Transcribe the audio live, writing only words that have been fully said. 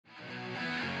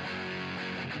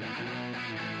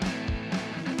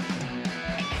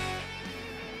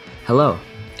Hello,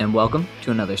 and welcome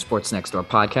to another Sports Next Door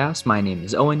podcast. My name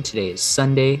is Owen. Today is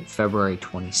Sunday, February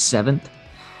 27th,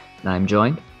 and I'm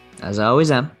joined, as I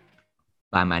always am,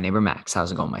 by my neighbor Max.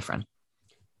 How's it going, my friend?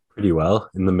 Pretty well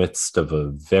in the midst of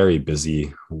a very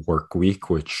busy work week,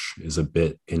 which is a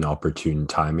bit inopportune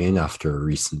timing after a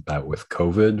recent bout with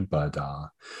COVID. But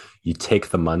you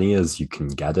take the money as you can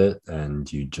get it, and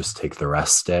you just take the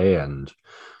rest day and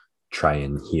try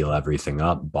and heal everything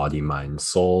up, body, mind,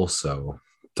 soul. So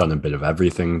done a bit of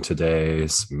everything today,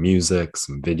 some music,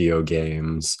 some video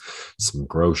games, some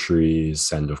groceries,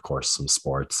 and of course, some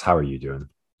sports. How are you doing?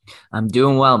 I'm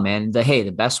doing well, man. The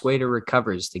best way to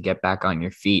recover is to get back on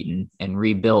your feet and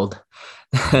rebuild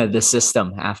the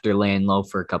system after laying low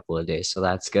for a couple of days. So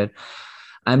that's good.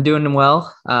 I'm doing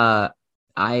well.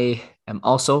 I am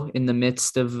also in the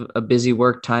midst of a busy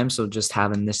work time. So just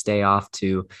having this day off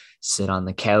to sit on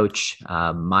the couch.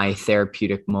 My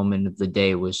therapeutic moment of the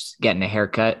day was getting a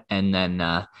haircut and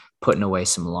then putting away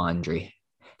some laundry,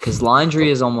 because laundry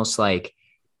is almost like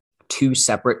two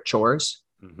separate chores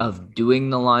of doing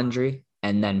the laundry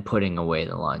and then putting away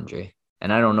the laundry.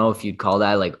 And I don't know if you'd call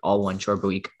that like all one chore,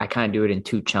 but I kind of do it in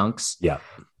two chunks. Yeah.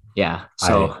 Yeah.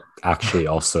 So I actually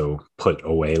also put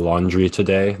away laundry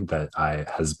today that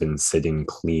has been sitting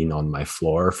clean on my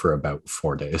floor for about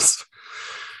 4 days.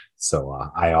 So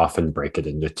I often break it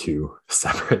into two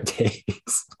separate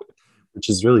days, which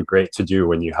is really great to do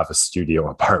when you have a studio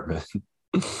apartment.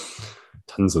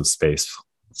 Tons of space.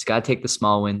 It's got to take the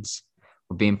small wins.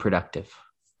 We're being productive,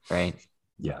 right?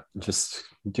 Yeah, just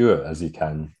do it as you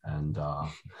can. And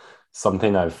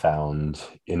something I've found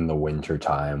in the winter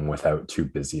time without too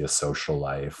busy a social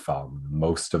life,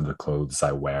 most of the clothes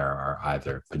I wear are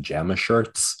either pajama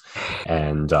shirts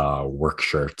and work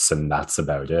shirts, and that's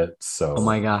about it. So, oh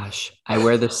my gosh, I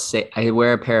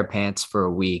wear a pair of pants for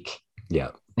a week.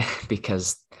 Yeah,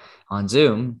 because on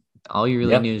Zoom, all you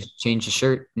really need is change the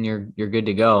shirt and you're good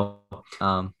to go.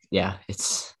 Yeah,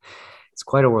 it's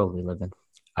quite a world we live in.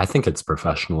 I think it's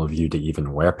professional of you to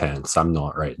even wear pants. I'm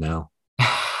not right now.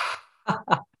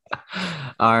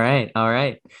 All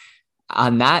right.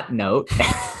 On that note,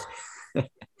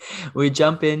 we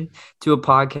jump in to a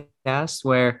podcast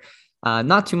where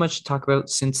not too much to talk about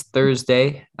since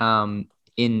Thursday,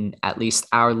 in at least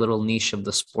our little niche of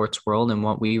the sports world and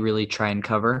what we really try and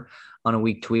cover on a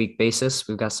week-to-week basis.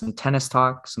 We've got some tennis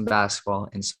talk, some basketball,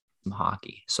 and some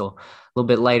hockey. So a little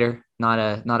bit lighter, not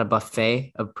a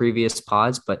buffet of previous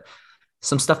pods, but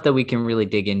some stuff that we can really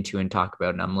dig into and talk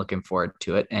about. And I'm looking forward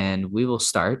to it. And we will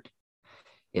start,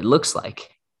 it looks like,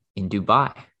 in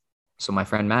Dubai. So my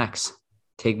friend Max,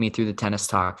 take me through the tennis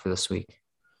talk for this week.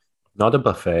 Not a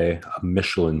buffet, a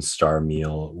Michelin star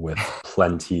meal with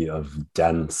plenty of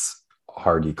dense,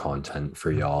 hearty content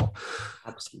for y'all.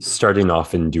 Absolutely. Starting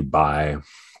off in Dubai,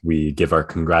 we give our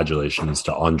congratulations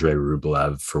to Andre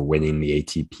Rublev for winning the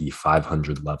ATP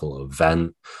 500 level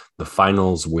event. The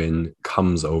finals win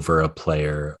comes over a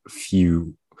player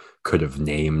few could have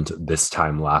named this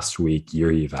time last week,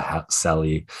 Yuri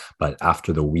Vasily. But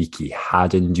after the week he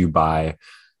had in Dubai,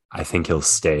 I think he'll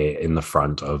stay in the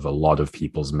front of a lot of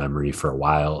people's memory for a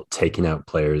while, taking out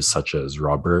players such as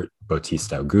Robert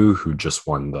Bautista-Agut, who just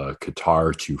won the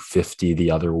Qatar 250 the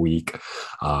other week.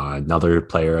 Another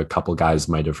player a couple guys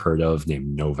might have heard of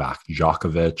named Novak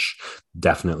Djokovic,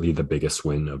 definitely the biggest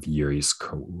win of Yuri's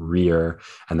career.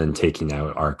 And then taking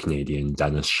out our Canadian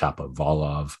Denis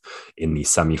Shapovalov in the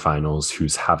semifinals,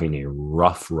 who's having a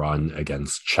rough run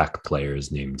against Czech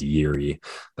players named Yuri.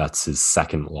 That's his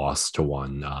second loss to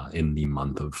one in the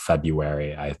month of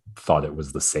February. I thought it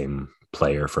was the same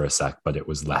player for a sec, but it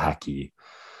was Lehecki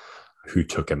who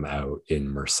took him out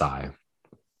in Marseille.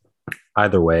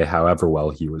 Either way, however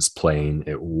well he was playing,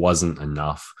 it wasn't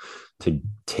enough to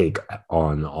take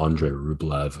on Andre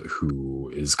Rublev,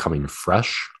 who is coming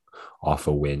fresh off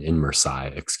a win in Marseille.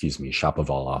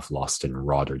 Shapovalov lost in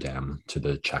Rotterdam to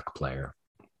the Czech player.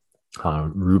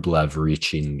 Rublev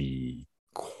reaching the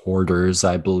quarters,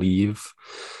 I believe,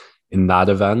 in that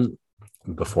event,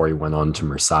 before he went on to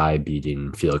Marseille,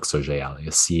 beating Felix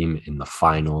Auger-Aliassime in the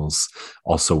finals,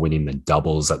 also winning the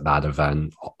doubles at that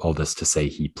event. All this to say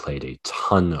he played a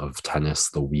ton of tennis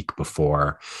the week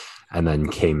before and then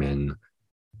came in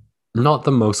not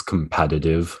the most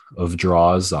competitive of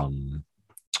draws.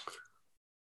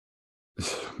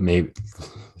 Maybe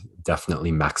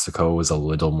definitely Mexico was a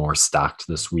little more stacked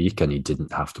this week, and he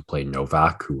didn't have to play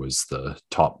Novak, who was the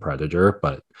top predator,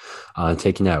 but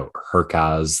taking out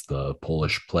Hurkacz, the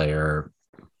Polish player,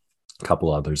 a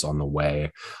couple others on the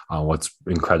way. What's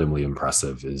incredibly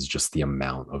impressive is just the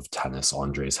amount of tennis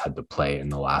Andres had to play in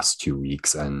the last 2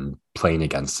 weeks, and playing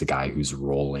against a guy who's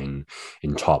rolling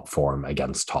in top form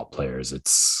against top players.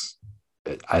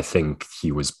 I think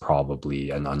he was probably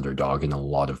an underdog in a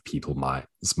lot of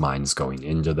people's minds going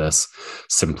into this,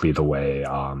 simply the way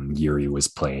Yuri was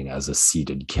playing as a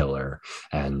seated killer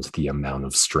and the amount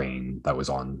of strain that was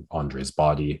on Andre's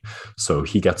body. So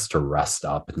he gets to rest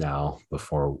up now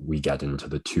before we get into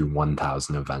the two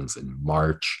 1,000 events in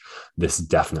March. This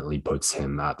definitely puts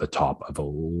him at the top of a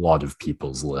lot of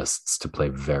people's lists to play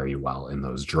very well in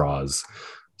those draws.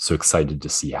 So excited to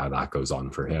see how that goes on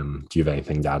for him. Do you have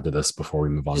anything to add to this before we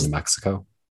move on to Mexico?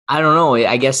 I don't know.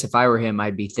 I guess if I were him,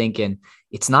 I'd be thinking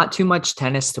it's not too much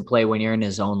tennis to play when you're in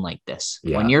a zone like this.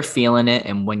 Yeah. When you're feeling it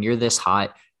and when you're this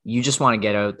hot, you just want to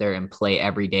get out there and play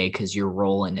every day because you're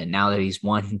rolling. And now that he's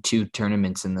won 2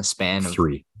 tournaments in the span of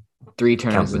three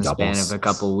tournaments in the span of a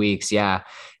couple of weeks. Yeah,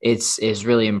 it's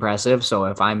really impressive. So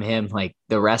if I'm him, like,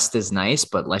 the rest is nice,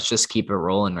 but let's just keep it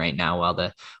rolling right now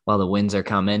while the wins are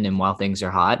coming and while things are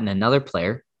hot. And another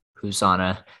player who's on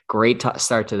a great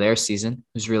start to their season,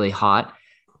 who's really hot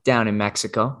down in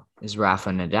Mexico, is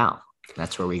Rafa Nadal.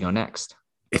 That's where we go next.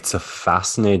 It's a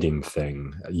fascinating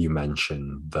thing. You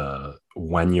mentioned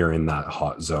when you're in that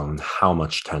hot zone, how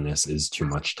much tennis is too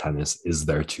much tennis? Is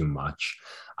there too much?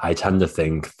 I tend to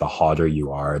think the hotter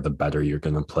you are, the better you're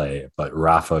going to play. But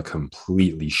Rafa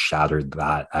completely shattered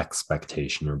that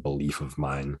expectation or belief of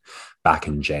mine back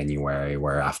in January,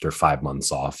 where after 5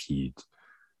 months off, he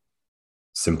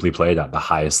simply played at the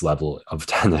highest level of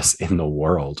tennis in the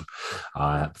world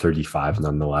at 35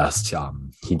 nonetheless.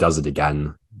 He does it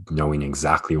again, knowing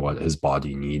exactly what his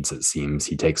body needs. It seems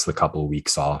he takes the couple of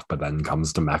weeks off, but then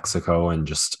comes to Mexico and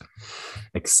just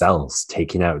excels,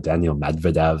 taking out Daniel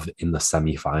Medvedev in the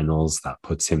semifinals. That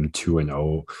puts him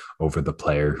 2-0 over the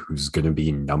player who's going to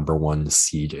be number 1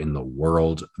 seed in the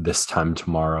world this time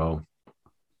tomorrow.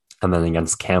 And then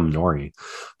against Cam Norrie,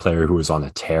 player who was on a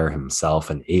tear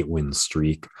himself, an 8-win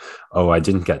streak. Oh, I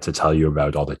didn't get to tell you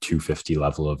about all the 250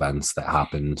 level events that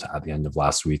happened at the end of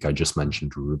last week. I just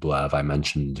mentioned Rublev. I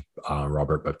mentioned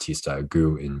Robert Bautista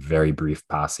Agut in very brief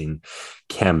passing.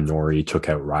 Cam Norrie took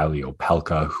out Riley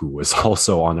Opelka, who was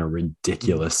also on a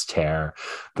ridiculous tear,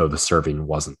 though the serving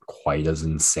wasn't quite as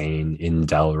insane in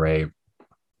Delray.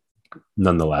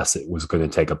 Nonetheless, it was going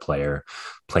to take a player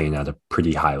playing at a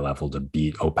pretty high level to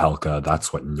beat Opelka.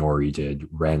 That's what Norrie did,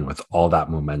 ran with all that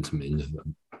momentum into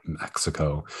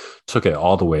Mexico, took it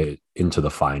all the way into the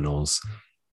finals,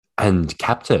 and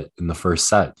kept it in the first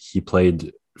set. He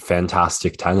played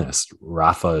fantastic tennis.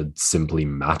 Rafa simply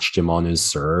matched him on his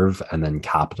serve and then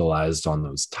capitalized on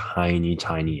those tiny,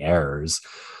 tiny errors.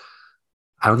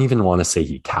 I don't even want to say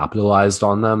he capitalized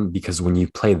on them, because when you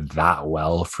play that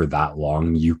well for that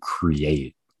long, you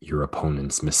create your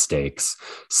opponent's mistakes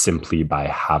simply by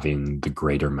having the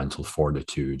greater mental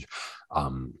fortitude.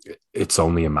 It's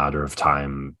only a matter of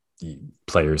time.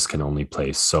 Players can only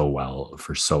play so well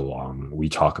for so long. We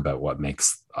talk about what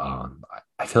makes,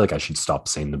 I feel like I should stop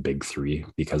saying the big three,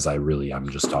 because I really am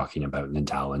just talking about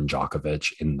Nadal and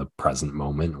Djokovic in the present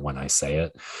moment when I say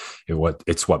it.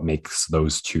 It's what makes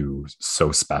those two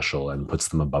so special and puts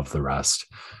them above the rest.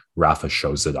 Rafa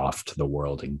shows it off to the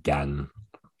world again.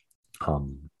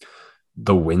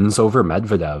 The wins over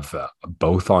Medvedev,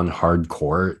 both on hard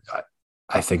court,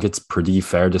 I think it's pretty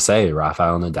fair to say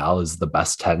Rafael Nadal is the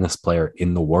best tennis player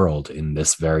in the world in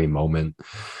this very moment.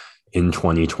 In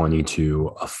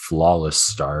 2022, a flawless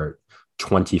start,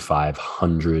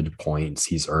 2,500 points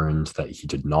he's earned that he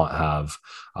did not have.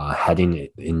 Heading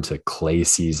into clay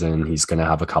season, he's going to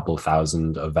have a couple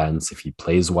thousand events. If he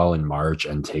plays well in March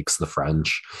and takes the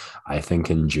French, I think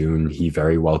in June, he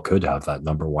very well could have that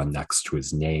number 1 next to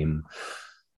his name.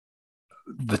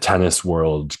 The tennis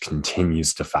world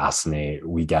continues to fascinate.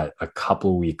 We get a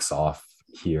couple weeks off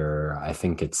here. I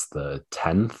think it's the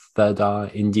 10th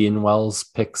that Indian Wells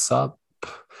picks up.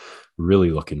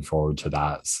 Really looking forward to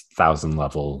that 1,000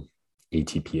 level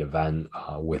ATP event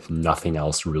with nothing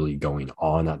else really going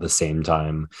on at the same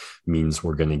time. Means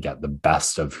we're going to get the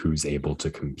best of who's able to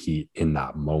compete in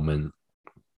that moment.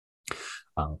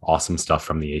 Awesome stuff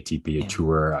from the ATP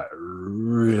Tour.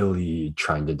 Really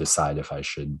trying to decide if I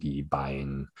should be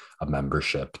buying a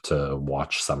membership to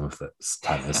watch some of this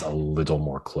tennis a little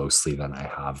more closely than I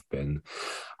have been.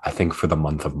 I think for the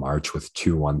month of March, with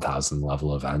 2 1,000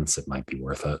 level events, it might be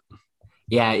worth it.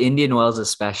 Yeah, Indian Wells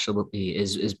especially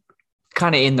is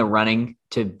kind of in the running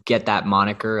to get that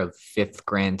moniker of 5th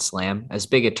Grand Slam, as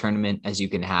big a tournament as you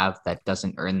can have that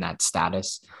doesn't earn that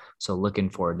status. So looking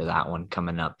forward to that one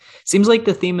coming up. Seems like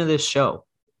the theme of this show,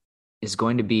 is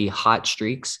going to be hot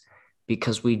streaks,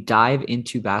 because we dive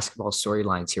into basketball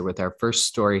storylines here with our first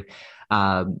story.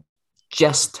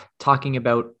 Just talking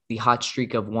about the hot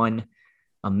streak of one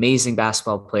amazing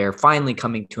basketball player finally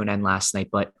coming to an end last night.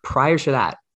 But prior to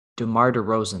that, DeMar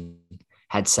DeRozan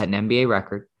had set an NBA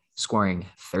record, scoring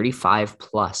 35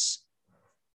 plus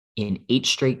in 8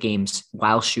 straight games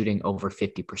while shooting over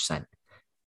 50%.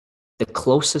 The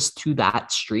closest to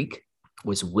that streak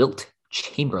was Wilt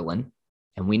Chamberlain,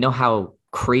 and we know how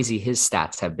crazy his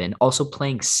stats have been, also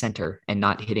playing center and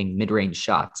not hitting mid-range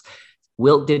shots.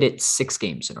 Wilt did it 6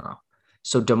 games in a row.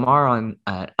 So DeMar on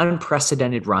an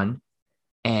unprecedented run,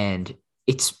 and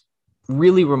it's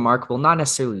really remarkable. Not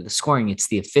necessarily the scoring, it's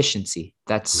the efficiency.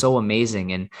 That's so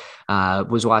amazing. And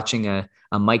was watching a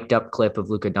mic'd up clip of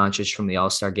Luka Doncic from the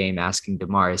All-Star game asking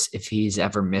DeMar if he's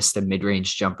ever missed a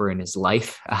mid-range jumper in his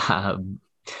life.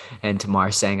 And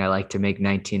DeMar saying, I like to make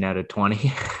 19 out of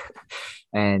 20.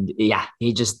 And yeah,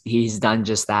 he's done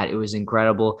just that. It was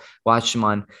incredible. Watched him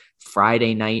on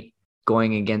Friday night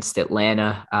going against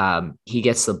Atlanta. He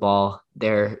gets the ball.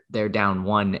 They're down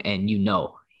 1, and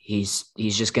he's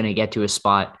just going to get to a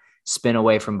spot, spin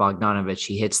away from Bogdanovic.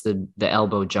 He hits the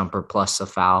elbow jumper plus a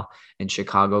foul, and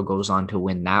Chicago goes on to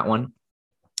win that one.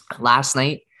 Last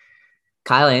night,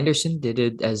 Kyle Anderson did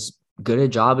it as good a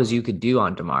job as you could do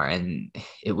on DeMar, and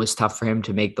it was tough for him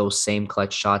to make those same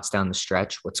clutch shots down the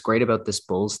stretch. What's great about this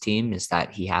Bulls team is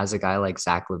that he has a guy like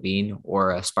Zach LaVine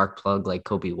or a spark plug like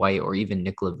Kobe White or even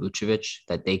Nikola Vucevic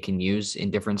that they can use in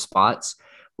different spots.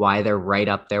 Why they're right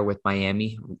up there with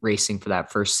Miami racing for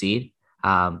that first seed.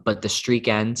 But the streak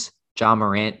ends. Ja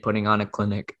Morant putting on a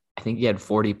clinic. I think he had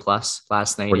 40 plus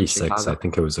last night. 46, I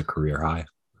think it was a career high.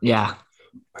 Yeah.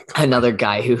 Another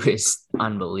guy who is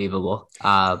unbelievable.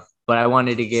 But I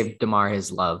wanted to give DeMar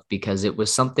his love because it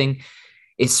was something,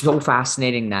 it's so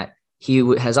fascinating that he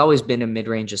has always been a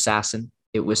mid-range assassin.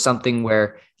 It was something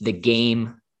where the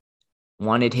game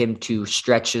wanted him to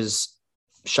stretch his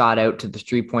shot out to the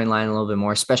 3-point line a little bit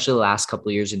more, especially the last couple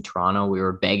of years in Toronto. We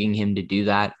were begging him to do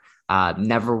that.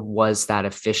 Never was that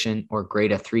efficient or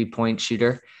great a 3-point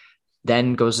shooter.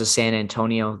 Then goes to San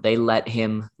Antonio. They let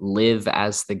him live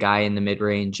as the guy in the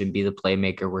mid-range and be the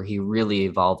playmaker, where he really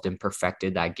evolved and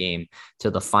perfected that game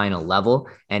to the final level.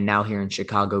 And now here in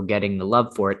Chicago, getting the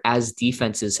love for it as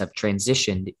defenses have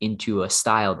transitioned into a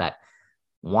style that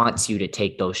wants you to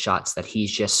take those shots that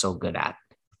he's just so good at.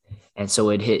 And so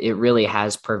it really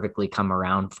has perfectly come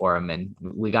around for him. And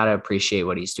we got to appreciate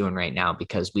what he's doing right now,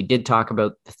 because we did talk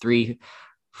about the 3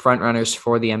 front runners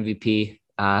for the MVP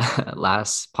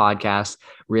last podcast.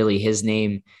 Really, his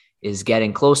name is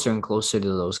getting closer and closer to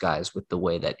those guys with the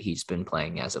way that he's been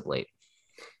playing as of late.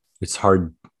 It's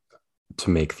hard to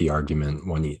make the argument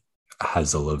when he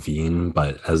has a LaVine,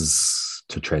 but as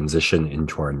to transition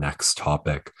into our next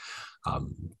topic,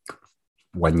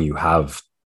 when you have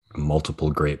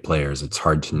multiple great players, it's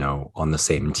hard to know on the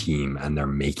same team and they're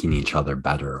making each other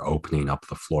better, opening up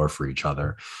the floor for each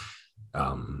other.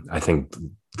 I think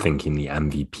thinking the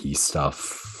MVP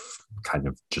stuff kind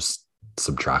of just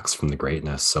subtracts from the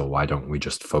greatness. So why don't we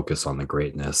just focus on the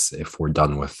greatness? If we're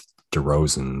done with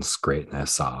DeRozan's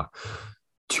greatness,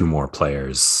 2 more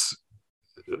players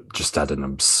just at an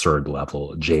absurd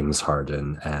level, James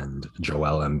Harden and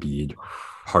Joel Embiid.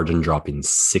 Harden dropping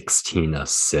 16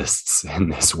 assists in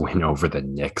this win over the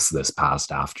Knicks this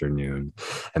past afternoon.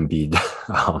 Embiid,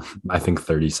 I think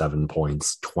 37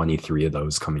 points, 23 of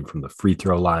those coming from the free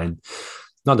throw line.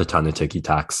 Not a ton of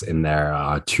ticky-tacks in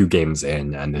there. 2 games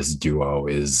in, and this duo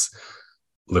is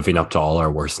living up to all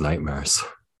our worst nightmares.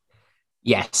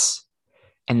 Yes.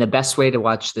 And the best way to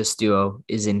watch this duo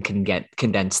is in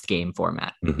condensed game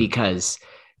format, because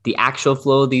the actual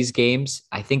flow of these games,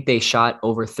 I think they shot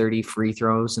over 30 free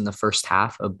throws in the first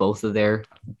half of both of their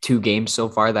 2 games so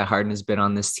far that Harden has been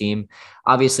on this team.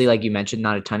 Obviously, like you mentioned,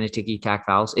 not a ton of ticky-tack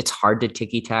fouls. It's hard to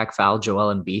ticky-tack foul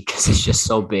Joel Embiid because it's just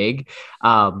so big.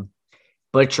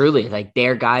 But truly, like,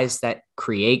 they're guys that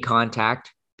create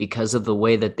contact because of the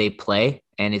way that they play,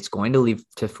 and it's going to lead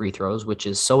to free throws, which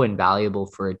is so invaluable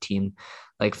for a team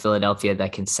like Philadelphia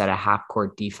that can set a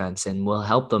half-court defense and will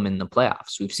help them in the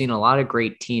playoffs. We've seen a lot of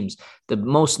great teams. The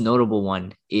most notable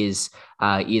one is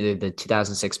either the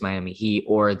 2006 Miami Heat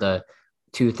or the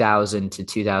 2000 to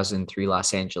 2003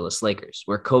 Los Angeles Lakers,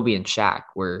 where Kobe and Shaq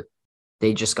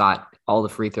they just got all the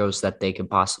free throws that they could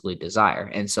possibly desire.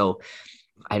 And so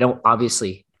I don't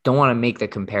want to make the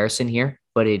comparison here,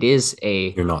 but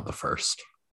you're not the first.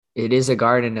 It is a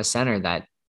guard and a center that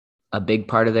a big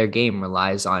part of their game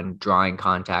relies on drawing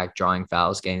contact, drawing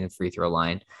fouls, getting the free throw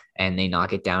line, and they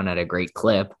knock it down at a great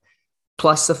clip.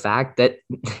 plus the fact that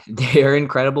they're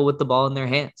incredible with the ball in their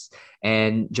hands.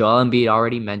 And Joel Embiid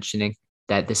already mentioning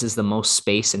that this is the most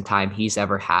space and time he's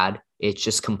ever had. It's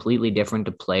just completely different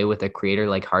to play with a creator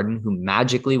like Harden, who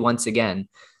magically, once again,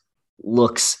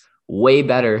 looks way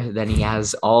better than he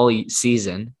has all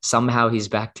season. Somehow he's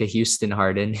back to Houston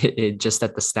Harden. It just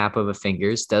at the snap of a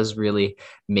fingers does really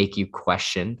make you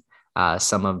question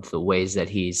some of the ways that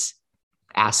he's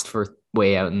asked for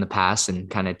way out in the past and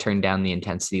kind of turned down the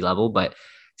intensity level, but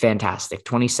fantastic.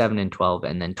 27 and 12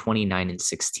 and then 29 and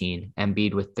 16.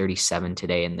 Embiid with 37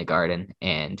 today in the Garden,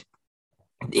 and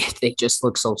they just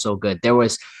look so good. There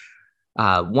was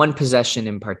one possession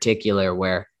in particular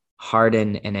where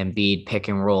Harden and Embiid pick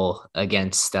and roll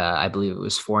against, I believe it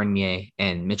was Fournier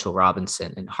and Mitchell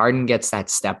Robinson. And Harden gets that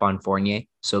step on Fournier.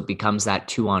 So it becomes that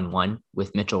 2-on-1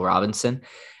 with Mitchell Robinson.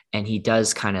 And he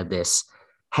does kind of this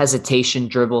hesitation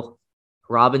dribble.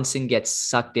 Robinson gets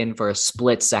sucked in for a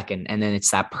split second, and then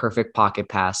it's that perfect pocket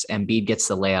pass. Embiid gets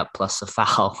the layup plus the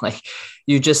foul. Like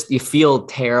you feel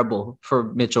terrible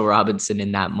for Mitchell Robinson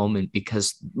in that moment,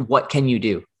 because what can you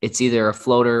do? It's either a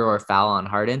floater or a foul on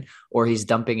Harden, or he's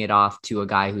dumping it off to a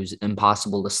guy who's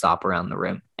impossible to stop around the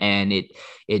rim. And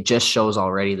it just shows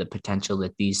already the potential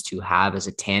that these two have as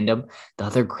a tandem. The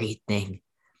other great thing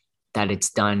that it's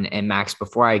done. And Max,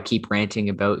 before I keep ranting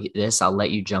about this, I'll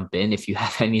let you jump in if you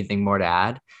have anything more to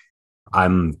add.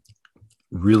 I'm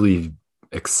really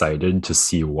excited to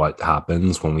see what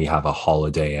happens when we have a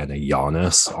Holiday and a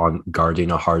Giannis on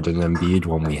guarding a Harden and Embiid,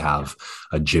 when we have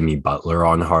a Jimmy Butler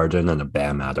on Harden and a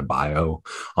Bam Adebayo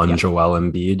on Joel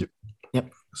Embiid.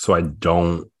 Yep. So I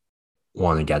don't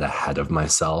want to get ahead of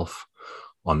myself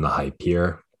on the hype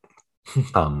here.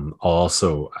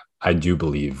 I do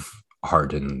believe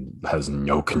Harden has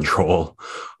no control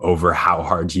over how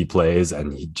hard he plays,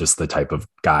 and he's just the type of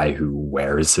guy who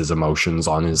wears his emotions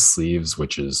on his sleeves,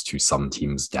 which is to some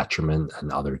teams' detriment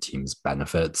and other teams'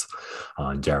 benefits.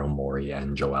 Daryl Morey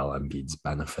and Joel Embiid's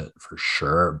benefit for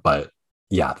sure. But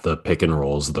yeah, the pick and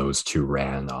rolls those two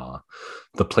ran, the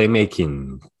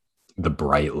playmaking, the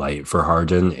bright light for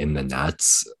Harden in the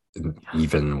nets,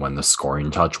 even when the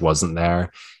scoring touch wasn't there,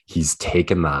 he's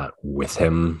taken that with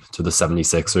him to the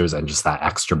 76ers, and just that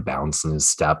extra bounce in his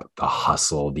step, the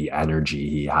hustle, the energy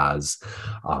he has,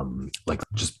 like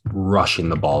just rushing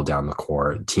the ball down the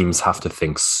court. Teams have to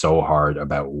think so hard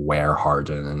about where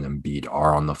Harden and Embiid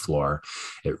are on the floor.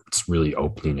 It's really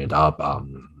opening it up.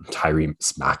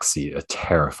 Tyrese Maxey, a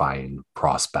terrifying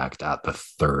prospect at the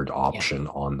third option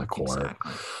on the court.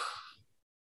 Exactly.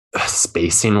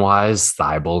 Spacing wise,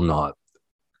 Thibault not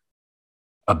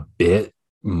a bit.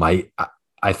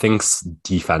 I think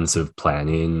defensive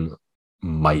planning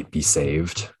might be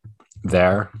saved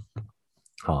there.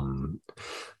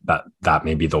 That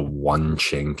may be the one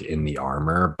chink in the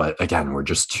armor, but again, we're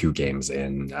just 2 games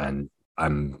in,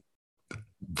 and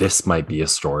this might be a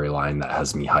storyline that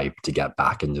has me hyped to get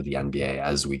back into the NBA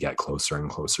as we get closer and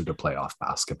closer to playoff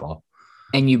basketball.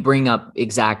 And you bring up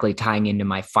exactly tying into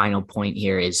my final point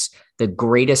here is the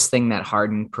greatest thing that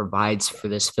Harden provides for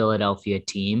this Philadelphia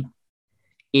team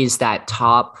is that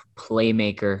top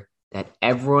playmaker that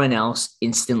everyone else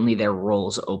instantly their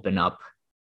roles open up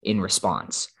in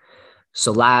response.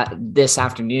 So this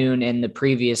afternoon and the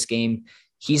previous game,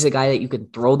 he's a guy that you can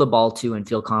throw the ball to and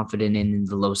feel confident in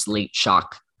the those late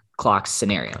shot clock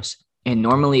scenarios. And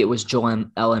normally it was Joel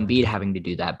Embiid having to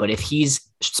do that. But if he's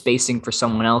spacing for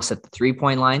someone else at the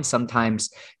 3-point line,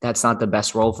 sometimes that's not the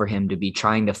best role for him to be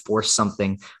trying to force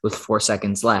something with 4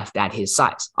 seconds left at his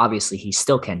size. Obviously, he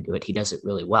still can do it. He does it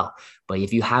really well. But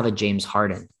if you have a James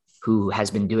Harden who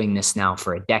has been doing this now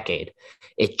for a decade,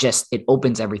 it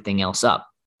opens everything else up.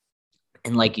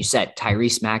 And like you said,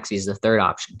 Tyrese Maxey is the third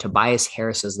option. Tobias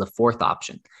Harris is the fourth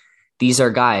option. These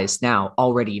are guys now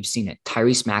already, you've seen it.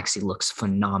 Tyrese Maxey looks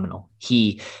phenomenal.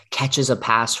 He catches a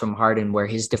pass from Harden where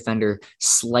his defender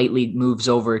slightly moves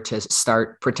over to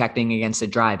start protecting against a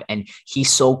drive. And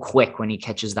he's so quick when he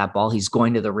catches that ball. He's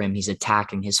going to the rim. He's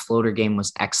attacking. His floater game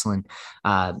was excellent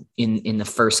in the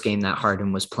first game that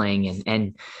Harden was playing in.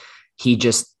 And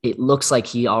it looks like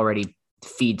he already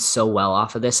feeds so well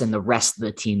off of this, and the rest of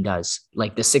the team does.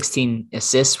 Like the 16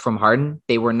 assists from Harden,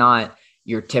 they were not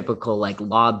your typical like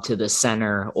lob to the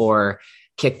center or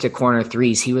kick to corner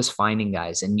threes. He was finding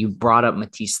guys. And you brought up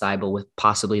Matisse Thybulle with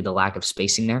possibly the lack of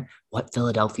spacing there. What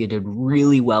Philadelphia did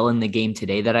really well in the game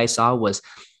today that I saw was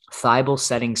Thybulle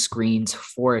setting screens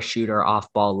for a shooter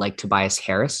off ball like Tobias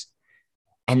Harris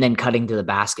and then cutting to the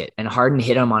basket. And Harden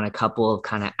hit him on a couple of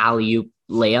kind of alley-oop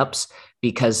layups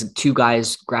because two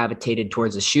guys gravitated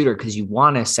towards a shooter because you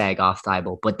want to sag off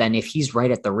Thibault. But then if he's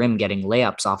right at the rim getting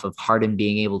layups off of Harden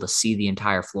being able to see the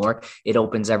entire floor, it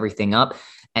opens everything up.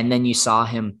 And then you saw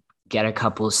him get a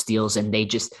couple of steals, and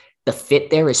the fit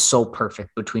there is so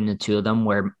perfect between the two of them,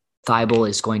 where Thibault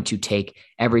is going to take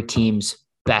every team's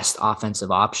best offensive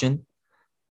option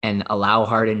and allow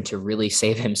Harden to really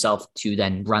save himself to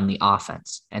then run the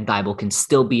offense. And Thibault can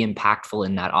still be impactful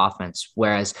in that offense.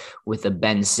 Whereas with a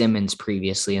Ben Simmons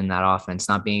previously in that offense,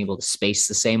 not being able to space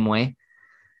the same way,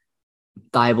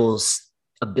 Thibault's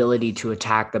ability to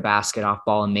attack the basket off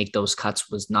ball and make those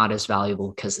cuts was not as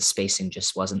valuable because the spacing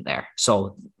just wasn't there.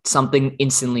 So something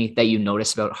instantly that you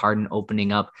notice about Harden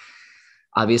opening up.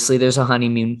 Obviously, there's a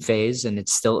honeymoon phase, and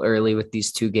it's still early with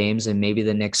these two games, and maybe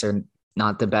the Knicks are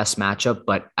not the best matchup,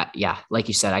 but yeah, like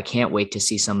you said, I can't wait to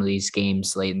see some of these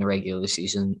games late in the regular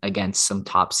season against some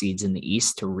top seeds in the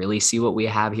East to really see what we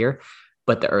have here.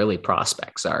 But the early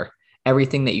prospects are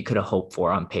everything that you could have hoped for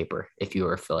on paper if you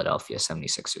were a Philadelphia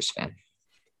 76ers fan.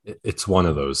 It's one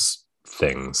of those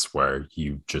things where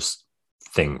you just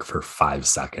think for 5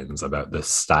 seconds about the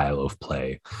style of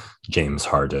play James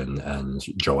Harden and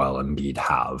Joel Embiid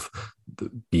have,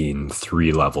 being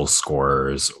 3-level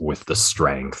scorers with the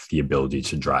strength, the ability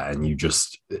to drive, and you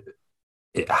just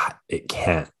it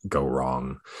can't go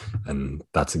wrong. And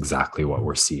that's exactly what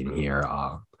we're seeing here.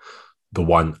 The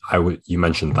one you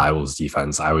mentioned Thibault's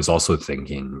defense. I was also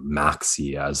thinking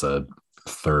Maxey as a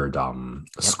third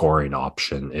scoring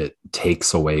option. It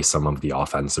takes away some of the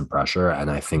offensive pressure,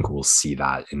 and I think we'll see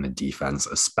that in the defense,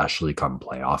 especially come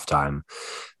playoff time.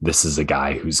 This is a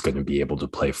guy who's going to be able to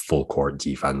play full court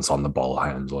defense on the ball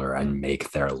handler and make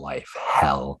their life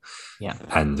hell. Yeah.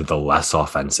 And the less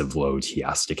offensive load he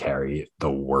has to carry,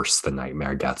 the worse the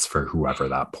nightmare gets for whoever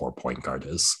that poor point guard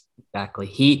is.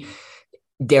 Exactly.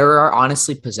 There are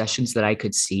honestly possessions that I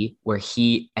could see where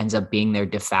he ends up being their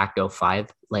de facto 5.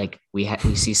 Like we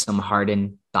see some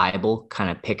Harden Thibault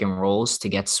kind of pick and rolls to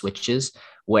get switches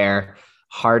where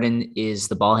Harden is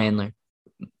the ball handler,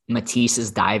 Matisse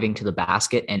is diving to the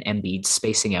basket, and Embiid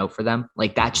spacing out for them.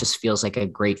 Like that just feels like a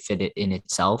great fit in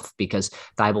itself, because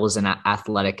Thibault is an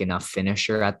athletic enough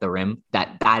finisher at the rim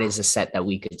that is a set that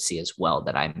we could see as well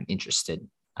that I'm interested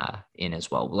in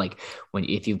as well. Like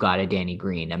if you've got a Danny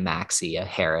Green, a Maxey, a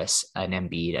Harris, an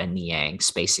Embiid, a Niang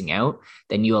spacing out,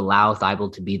 then you allow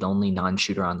Thibault to be the only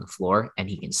non-shooter on the floor, and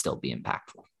he can still be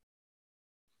impactful.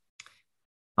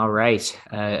 All right,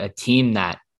 a team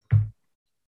that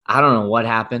I don't know what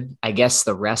happened. I guess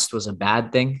the rest was a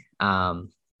bad thing.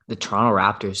 The Toronto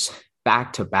Raptors,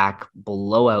 back-to-back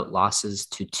blowout losses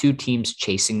to two teams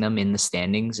chasing them in the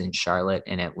standings in Charlotte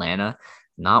and Atlanta.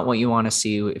 Not what you want to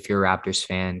see if you're a Raptors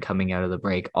fan coming out of the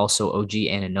break. Also, OG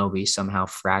Anunoby somehow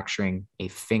fracturing a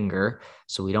finger,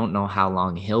 so we don't know how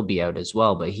long he'll be out as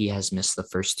well, but he has missed the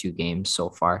first 2 games so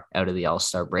far out of the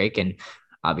All-Star break, and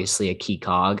obviously a key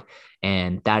cog.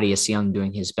 And Thaddeus Young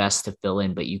doing his best to fill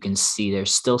in, but you can see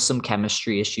there's still some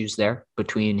chemistry issues there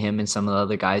between him and some of the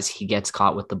other guys. He gets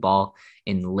caught with the ball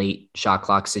in late shot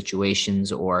clock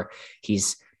situations, or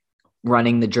he's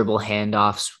running the dribble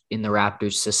handoffs in the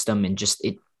Raptors system, and just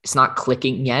it's not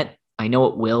clicking yet. I know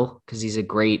it will, because he's a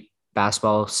great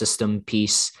basketball system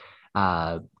piece,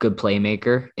 good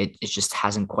playmaker. It just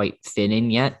hasn't quite fit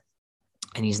in yet.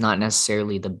 And he's not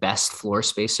necessarily the best floor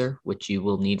spacer, which you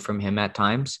will need from him at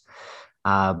times.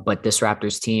 But this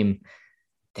Raptors team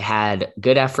had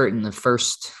good effort in the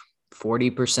first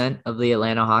 40% of the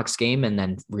Atlanta Hawks game, and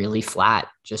then really flat,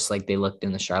 just like they looked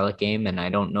in the Charlotte game. And I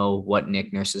don't know what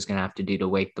Nick Nurse is going to have to do to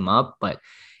wake them up, but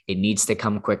it needs to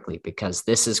come quickly, because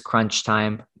this is crunch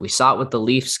time. We saw it with the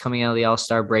Leafs coming out of the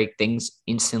All-Star break. Things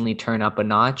instantly turn up a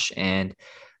notch, and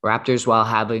Raptors, while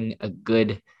having a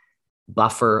good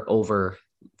buffer over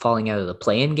falling out of the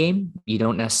play-in game, you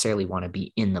don't necessarily want to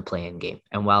be in the play-in game.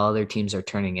 And while other teams are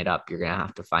turning it up, you're going to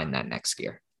have to find that next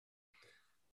gear.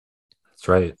 That's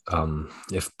right.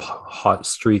 If hot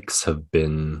streaks have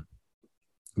been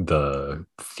the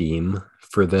theme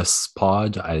for this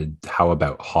pod, how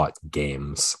about hot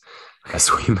games as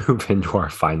we move into our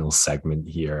final segment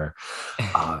here?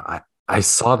 I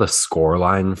saw the score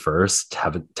line first,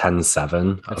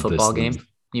 10-7. The football game,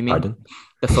 you mean? Pardon?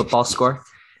 The football score?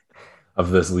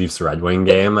 Of this Leafs Red Wing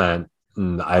game. And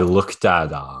I looked at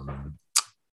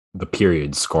the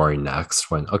period scoring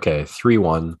next, went, okay,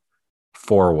 3-1,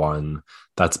 4-1.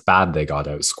 That's bad. They got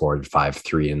outscored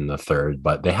 5-3 in the third,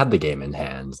 but they had the game in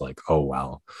hand. Like, oh,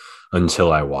 well,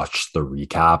 until I watched the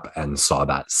recap and saw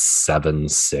that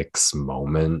 7-6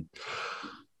 moment.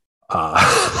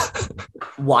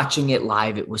 Watching it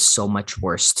live, it was so much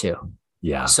worse too.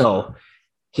 Yeah. So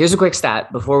here's a quick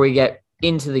stat before we get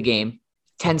into the game.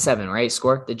 10-7, right?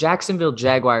 Score. The Jacksonville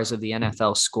Jaguars of the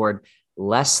NFL scored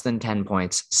less than 10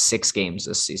 points, 6 games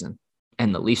this season.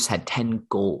 And the Leafs had 10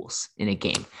 goals in a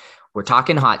game. We're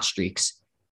talking hot streaks.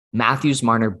 Matthews,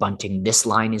 Marner, Bunting. This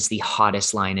line is the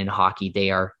hottest line in hockey. They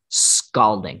are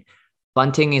scalding.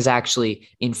 Bunting is actually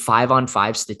in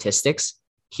 5-on-5 statistics.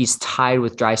 He's tied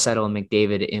with Draisaitl and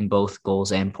McDavid in both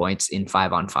goals and points in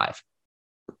 5-on-5,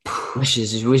 which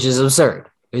is absurd.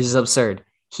 Which is absurd.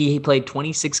 He played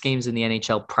 26 games in the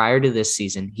NHL prior to this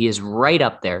season. He is right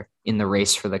up there in the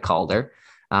race for the Calder.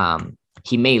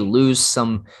 He may lose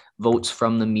some votes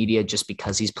from the media just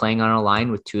because he's playing on a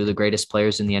line with two of the greatest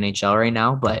players in the NHL right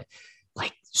now, but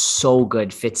like so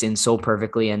good, fits in so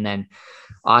perfectly. And then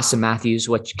Austin Matthews,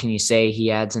 what can you say? He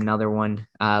adds another one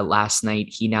last night.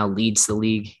 He now leads the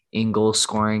league in goal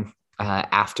scoring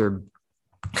after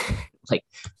like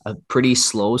a pretty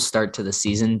slow start to the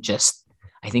season.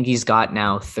 I think he's got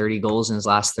now 30 goals in his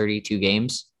last 32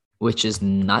 games, which is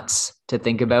nuts to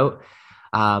think about.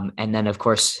 And then, of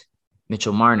course,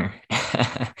 Mitchell Marner,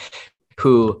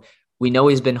 who we know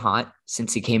he's been hot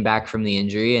since he came back from the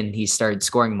injury and he started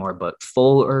scoring more, but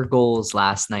 4 goals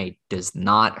last night does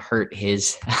not hurt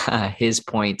his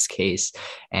points case.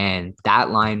 And that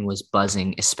line was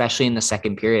buzzing, especially in the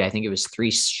second period. I think it was 3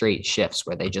 straight shifts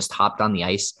where they just hopped on the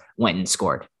ice, went and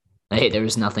scored. Hey, there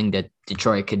was nothing that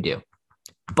Detroit could do.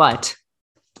 But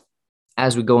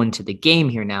as we go into the game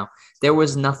here now, there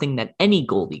was nothing that any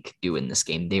goalie could do in this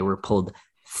game. They were pulled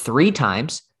 3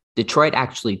 times. Detroit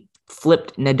actually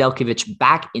flipped Nedeljkovic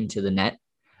back into the net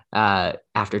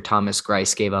after Thomas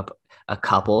Greiss gave up a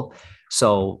couple.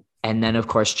 So, and then of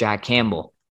course, Jack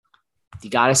Campbell. You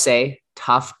got to say,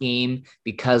 tough game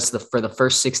because for the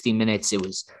first 60 minutes, it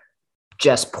was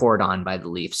just poured on by the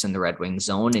Leafs in the Red Wings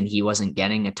zone, and he wasn't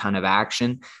getting a ton of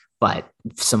action. But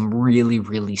some really,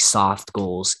 really soft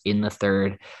goals in the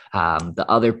third. The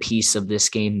other piece of this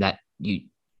game that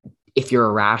if you're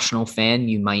a rational fan,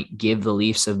 you might give the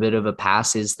Leafs a bit of a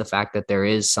pass is the fact that there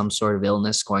is some sort of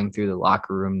illness going through the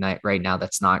locker room right now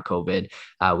that's not COVID.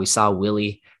 We saw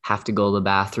Willie have to go to the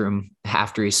bathroom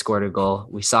after he scored a goal.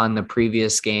 We saw in the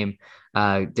previous game,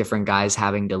 different guys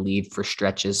having to leave for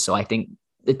stretches. So I think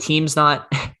the team's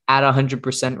not at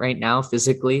 100% right now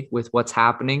physically with what's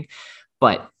happening,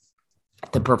 but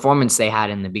the performance they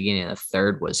had in the beginning of the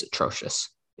third was atrocious.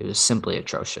 It was simply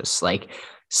atrocious, like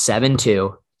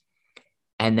 7-2.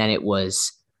 And then it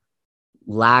was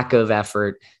lack of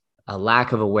effort, a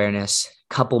lack of awareness,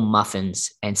 couple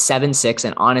muffins, and 7-6.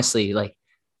 And honestly, like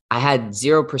I had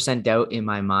 0% doubt in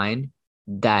my mind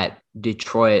that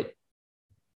Detroit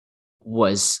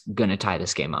was going to tie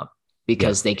this game up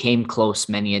because they came close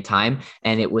many a time.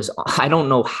 And it was, I don't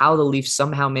know how the Leafs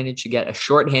somehow managed to get a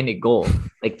shorthanded goal.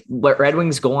 Like what Red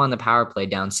Wings go on the power play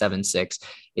down 7-6.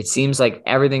 It seems like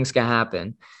everything's going to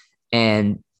happen.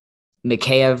 And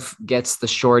Mikheyev gets the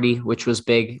shorty, which was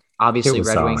big. Obviously, it was,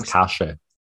 Red Wings. Kasha.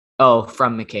 Oh,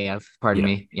 from Mikheyev. Pardon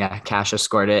me. Yeah, Kasha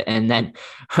scored it. And then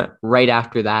right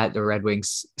after that, the Red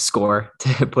Wings score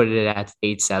to put it at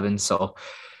 8-7. So,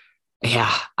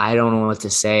 yeah, I don't know what to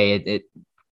say.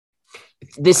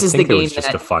 This is the game. It was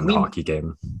just a fun hockey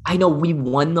game. I know we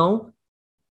won though,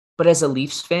 but as a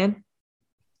Leafs fan,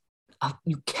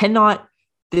 you cannot.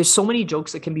 There's so many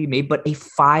jokes that can be made, but a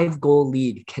 5-goal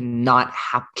lead cannot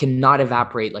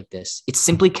evaporate like this. It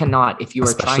simply cannot. If you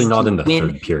are trying not to in the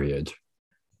win, third period,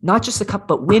 not just a cup,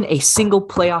 but win a single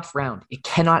playoff round, it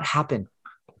cannot happen.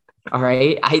 All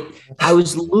right, I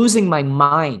was losing my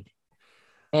mind.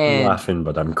 And I'm laughing,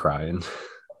 but I'm crying.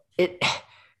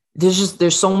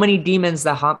 There's so many demons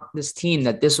that haunt this team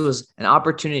that this was an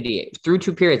opportunity through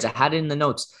 2 periods. I had it in the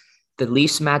notes. The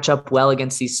Leafs match up well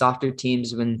against these softer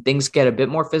teams. When things get a bit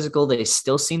more physical, they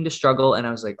still seem to struggle. And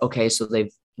I was like, okay, so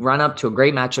they've run up to a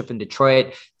great matchup in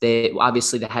Detroit. They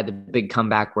had the big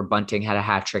comeback where Bunting had a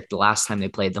hat trick the last time they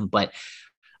played them, but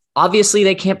obviously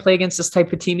they can't play against this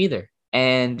type of team either.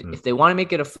 And if they want to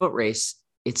make it a foot race,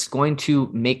 it's going to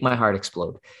make my heart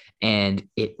explode. And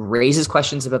it raises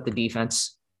questions about the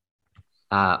defense.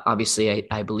 Obviously,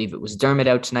 I believe it was Dermott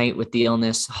out tonight with the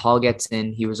illness. Hall gets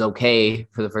in. He was okay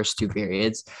for the first 2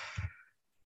 periods.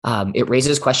 It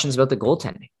raises questions about the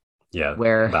goaltending. Yeah,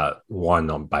 where that one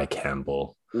by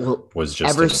Campbell was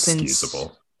just inexcusable.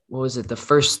 Since, what was it, the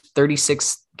first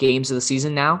 36 games of the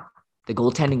season now, the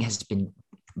goaltending has been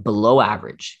below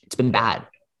average. It's been bad,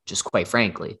 just quite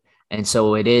frankly. And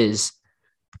so it is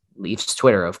Leafs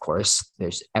Twitter, of course.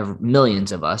 There's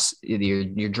millions of us.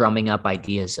 You're drumming up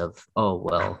ideas of, oh,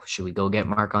 well, should we go get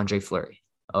Marc-Andre Fleury?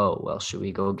 Oh, well, should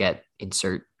we go get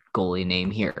insert goalie name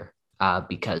here?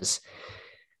 Because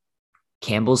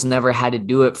Campbell's never had to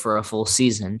do it for a full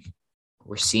season.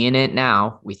 We're seeing it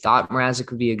now. We thought Mrazek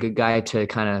would be a good guy to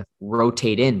kind of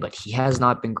rotate in, but he has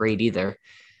not been great either.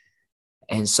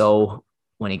 And so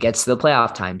when it gets to the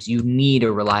playoff times, you need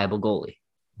a reliable goalie.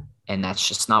 And that's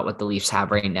just not what the Leafs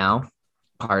have right now.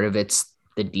 Part of it's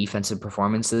the defensive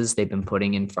performances they've been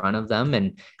putting in front of them.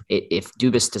 And if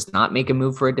Dubas does not make a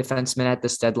move for a defenseman at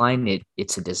this deadline,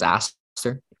 it's a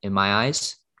disaster in my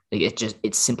eyes. Like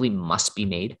it simply must be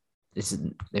made.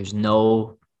 There's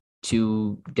no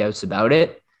two doubts about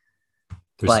it.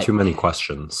 There's too many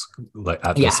questions. Like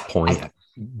at this point,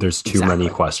 there's too many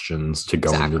questions to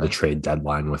go into the trade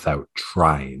deadline without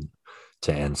trying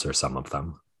to answer some of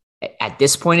them. At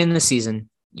this point in the season,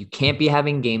 you can't be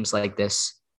having games like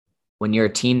this when you're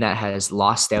a team that has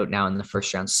lost out now in the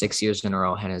first round 6 years in a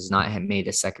row and has not made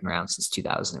a second round since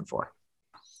 2004.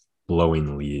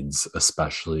 Blowing leads,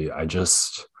 especially.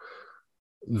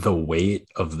 The weight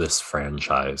of this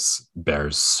franchise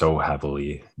bears so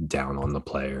heavily down on the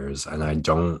players. And I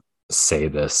don't say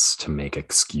this to make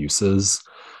excuses.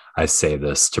 I say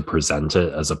this to present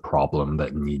it as a problem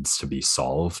that needs to be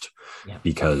solved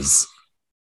because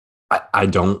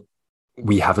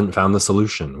we haven't found the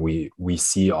solution. We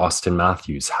see Austin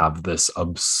Matthews have this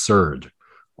absurd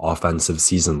offensive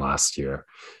season last year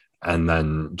and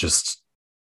then just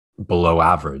below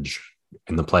average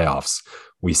in the playoffs.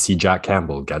 We see Jack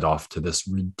Campbell get off to this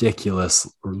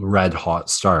ridiculous red hot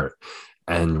start,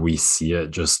 and we see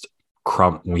it just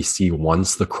we see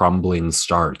once the crumbling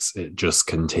starts, it just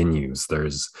continues.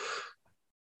 There's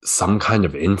some kind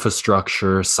of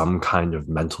infrastructure, some kind of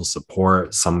mental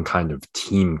support, some kind of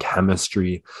team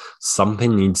chemistry.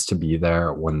 Something needs to be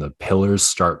there when the pillars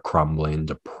start crumbling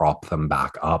to prop them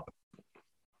back up.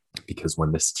 Because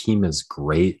when this team is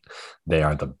great, they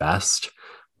are the best.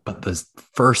 But the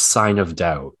first sign of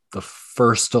doubt, the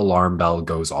first alarm bell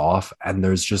goes off, and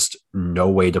there's just no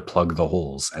way to plug the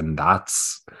holes. And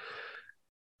that's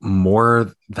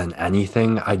more than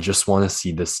anything. I just want to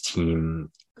see this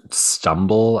team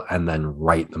stumble and then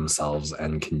right themselves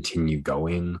and continue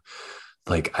going.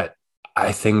 Like,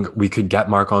 I think we could get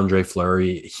Marc-Andre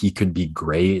Fleury. He could be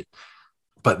great.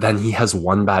 But then he has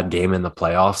one bad game in the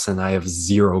playoffs, and I have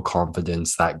zero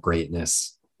confidence that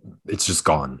greatness, it's just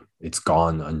gone. It's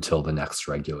gone until the next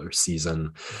regular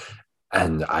season.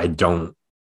 And I don't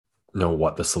know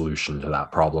what the solution to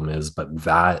that problem is, but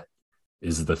that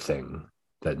is the thing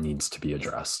that needs to be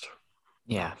addressed.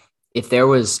 Yeah. If there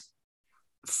was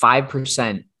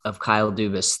 5% of Kyle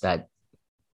Dubas that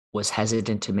was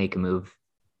hesitant to make a move,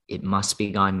 it must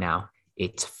be gone now.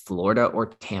 It's Florida or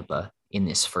Tampa in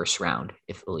this first round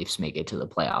if the Leafs make it to the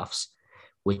playoffs,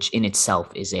 which in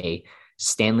itself is a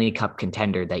Stanley Cup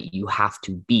contender that you have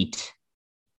to beat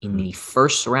in the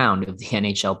first round of the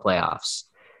NHL playoffs.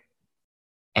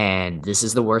 And this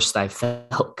is the worst I've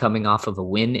felt coming off of a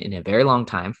win in a very long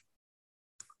time.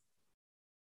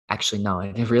 Actually, no,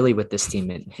 really with this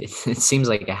team, it seems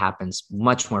like it happens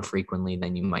much more frequently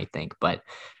than you might think. But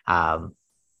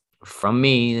from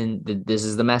me, and this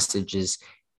is the message, is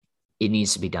it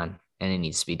needs to be done, and it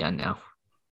needs to be done now.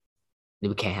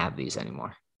 We can't have these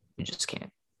anymore. We just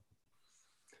can't.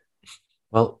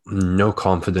 Well, no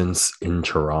confidence in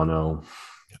Toronto.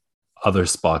 Other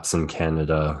spots in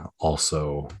Canada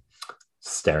also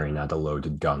staring at a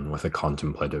loaded gun with a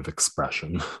contemplative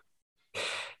expression.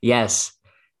 Yes.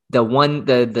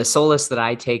 The solace that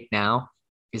I take now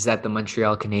is that the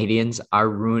Montreal Canadiens are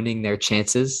ruining their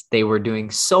chances. They were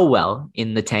doing so well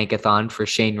in the tankathon for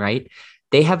Shane Wright.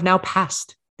 They have now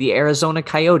passed the Arizona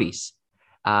Coyotes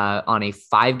on a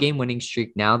 5-game winning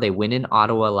streak now. They win in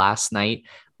Ottawa last night.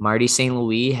 Marty St.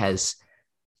 Louis has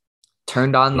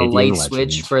turned on the light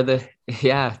switch for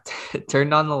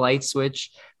turned on the light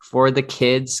switch for the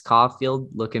kids. Caulfield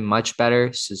looking much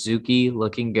better. Suzuki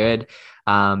looking good.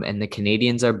 And the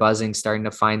Canadians are buzzing, starting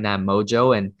to find that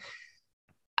mojo. And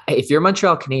if you're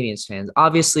Montreal Canadiens fans,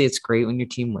 obviously it's great when your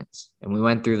team wins. And we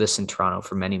went through this in Toronto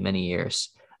for many, many years.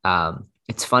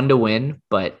 It's fun to win,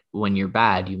 but when you're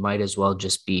bad, you might as well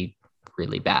just be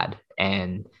really bad.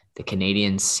 And the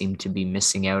Canadians seem to be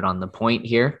missing out on the point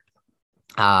here.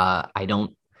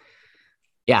 Obviously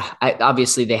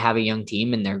they have a young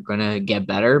team and they're going to get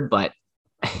better, but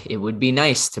it would be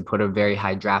nice to put a very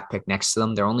high draft pick next to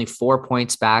them. They're only 4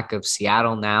 points back of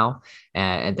Seattle now.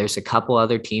 And there's a couple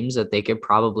other teams that they could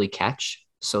probably catch.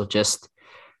 So just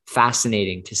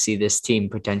fascinating to see this team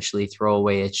potentially throw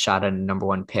away its shot at a number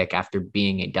 1 pick after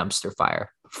being a dumpster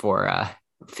fire for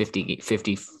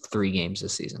 53 games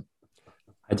this season.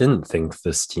 I didn't think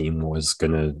this team was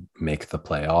going to make the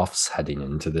playoffs heading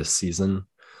into this season,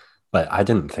 but I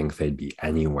didn't think they'd be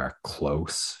anywhere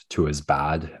close to as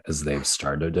bad as they've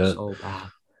started it. So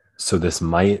bad. So this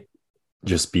might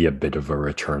just be a bit of a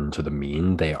return to the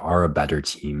mean. They are a better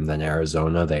team than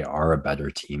Arizona. They are a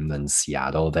better team than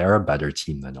Seattle. They're a better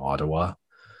team than Ottawa,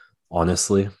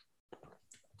 honestly.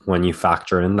 When you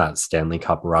factor in that Stanley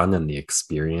Cup run and the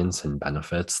experience and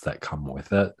benefits that come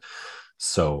with it.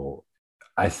 So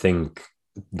I think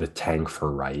the tank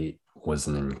for Wright was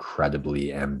an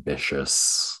incredibly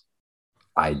ambitious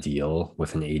ideal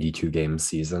with an 82 game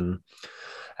season.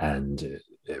 And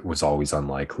it was always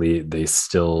unlikely. They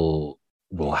still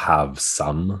will have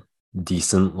some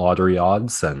decent lottery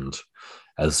odds. And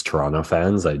as Toronto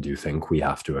fans, I do think we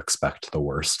have to expect the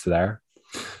worst there.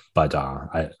 But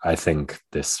I think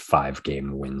this 5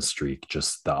 game win streak,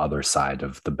 just the other side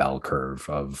of the bell curve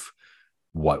of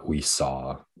what we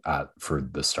saw for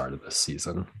the start of this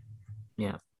season.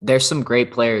 Yeah, there's some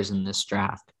great players in this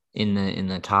draft, in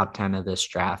the top 10 of this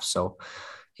draft. So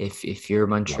if you're a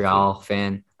Montreal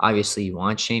fan, obviously you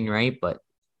want Shane Wright, but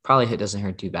probably it doesn't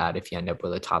hurt too bad if you end up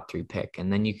with a top 3 pick,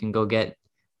 and then you can go get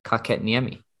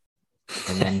Kotkaniemi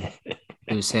and then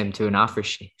lose him to an offer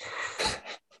sheet.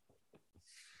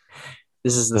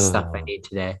 This is the stuff I need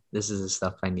today. This is the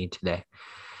stuff I need today.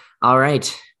 All right.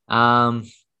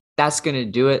 That's going to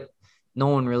do it. No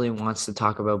one really wants to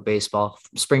talk about baseball.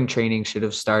 Spring training should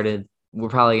have started. We're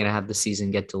probably going to have the season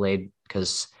get delayed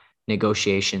because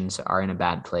negotiations are in a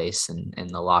bad place, and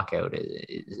the lockout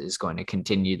is going to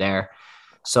continue there.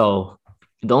 So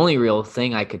the only real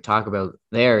thing I could talk about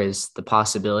there is the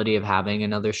possibility of having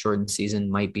another shortened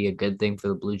season might be a good thing for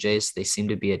the Blue Jays. They seem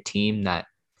to be a team that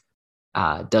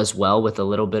does well with a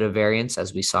little bit of variance,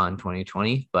 as we saw in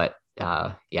 2020. But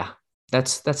yeah,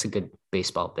 that's a good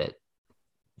baseball bit.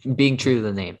 Being true to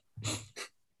the name.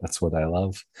 That's what I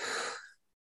love.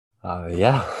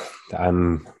 Yeah,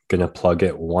 I'm going to plug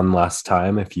it one last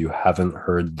time. If you haven't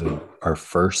heard our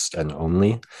first and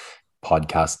only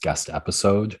podcast guest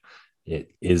episode, it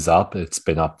is up. It's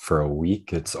been up for a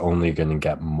week. It's only going to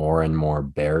get more and more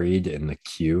buried in the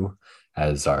queue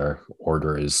as our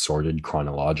order is sorted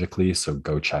chronologically. So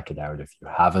go check it out if you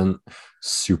haven't.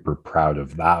 Super proud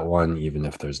of that one, even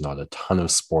if there's not a ton of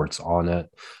sports on it.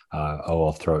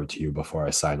 I'll throw it to you before I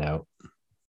sign out.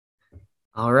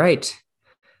 All right.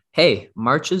 Hey,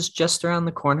 March is just around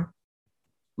the corner.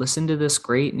 Listen to this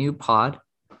great new pod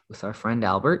with our friend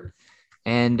Albert,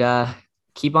 and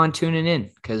keep on tuning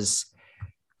in, because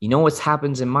you know what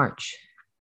happens in March.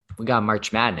 We got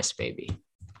March Madness, baby.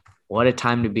 What a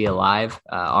time to be alive.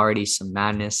 Already some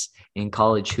madness in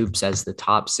college hoops as the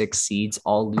top 6 seeds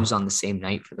all lose on the same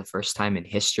night for the first time in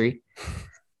history.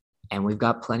 And we've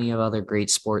got plenty of other great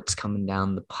sports coming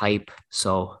down the pipe.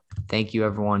 So thank you,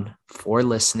 everyone, for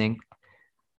listening.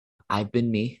 I've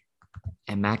been me,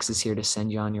 and Max is here to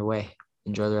send you on your way.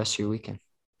 Enjoy the rest of your weekend.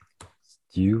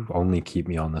 You only keep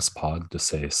me on this pod to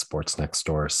say Sports Next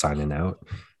Door signing out,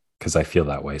 because I feel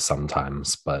that way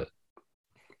sometimes, but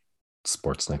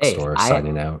Sports Next Door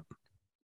signing out.